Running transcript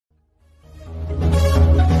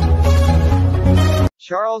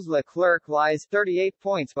Charles Leclerc lies 38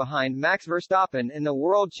 points behind Max Verstappen in the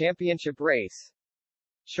World Championship race.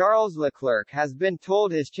 Charles Leclerc has been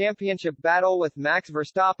told his championship battle with Max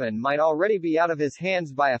Verstappen might already be out of his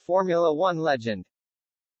hands by a Formula One legend.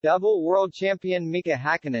 Double world champion Mika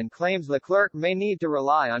Hakkinen claims Leclerc may need to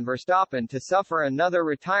rely on Verstappen to suffer another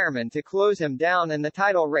retirement to close him down in the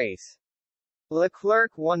title race.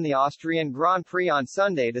 Leclerc won the Austrian Grand Prix on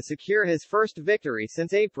Sunday to secure his first victory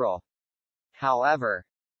since April. However,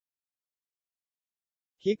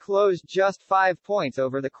 he closed just 5 points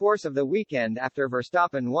over the course of the weekend after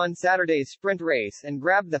Verstappen won Saturday's sprint race and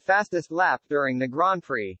grabbed the fastest lap during the Grand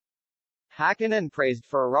Prix. Hakkinen praised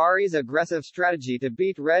Ferrari's aggressive strategy to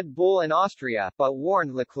beat Red Bull in Austria, but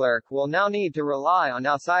warned Leclerc will now need to rely on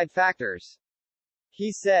outside factors.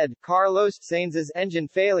 He said, Carlos Sainz's engine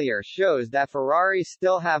failure shows that Ferrari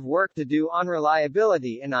still have work to do on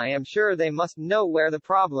reliability and I am sure they must know where the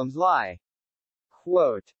problems lie.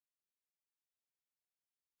 Quote,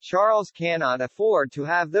 Charles cannot afford to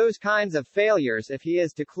have those kinds of failures if he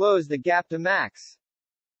is to close the gap to Max.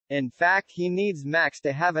 In fact, he needs Max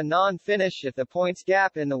to have a non-finish if the points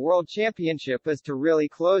gap in the World Championship is to really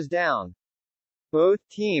close down. Both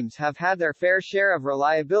teams have had their fair share of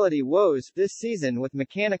reliability woes this season, with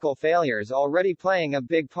mechanical failures already playing a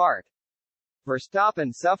big part.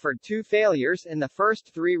 Verstappen suffered 2 failures in the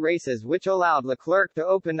first 3 races, which allowed Leclerc to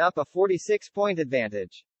open up a 46-point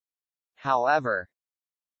advantage. However,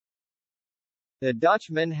 the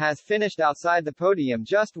Dutchman has finished outside the podium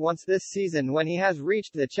just once this season when he has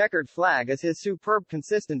reached the checkered flag as his superb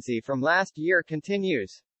consistency from last year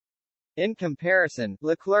continues. In comparison,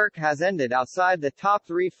 Leclerc has ended outside the top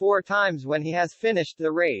 3 4 times when he has finished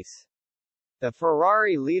the race. The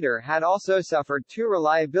Ferrari leader had also suffered 2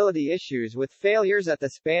 reliability issues with failures at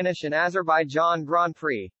the Spanish and Azerbaijan Grand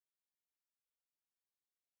Prix.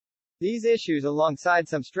 These issues alongside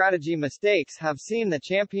some strategy mistakes have seen the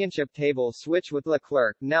championship table switch, with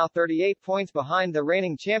Leclerc now 38 points behind the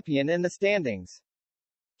reigning champion in the standings.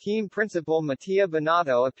 Team principal Mattia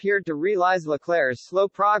Binotto appeared to realize Leclerc's slow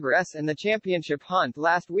progress in the championship hunt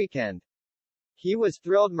last weekend. He was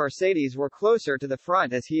thrilled Mercedes were closer to the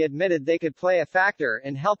front, as he admitted they could play a factor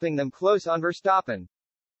in helping them close on Verstappen.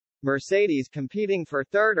 Mercedes competing for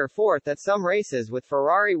 3rd or 4th at some races, with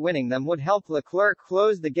Ferrari winning them, would help Leclerc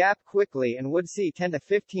close the gap quickly and would see 10 to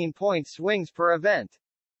 15 point swings per event.